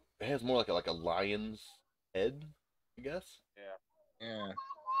 it has more like a lion's head, I guess. Yeah. Yeah.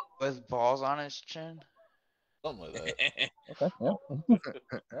 with balls on his chin. Something like that. Okay,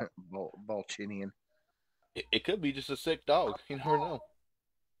 yeah. Balchinian. It could be just a sick dog. You never know.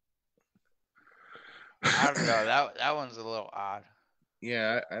 I don't know. That one's a little odd.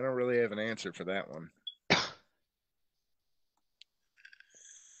 Yeah, I don't really have an answer for that one.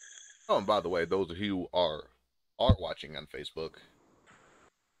 Oh, and by the way, those of you who are watching on Facebook,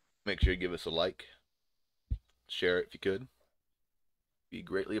 make sure you give us a like, share it if you could. Be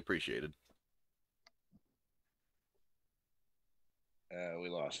greatly appreciated. We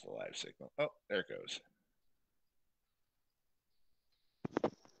lost the live signal. Oh, there it goes.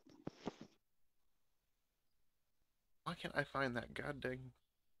 Why can't I find that goddamn?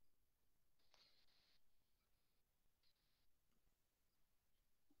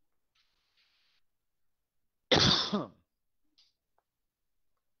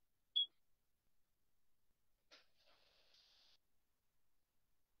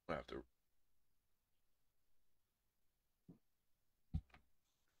 I have to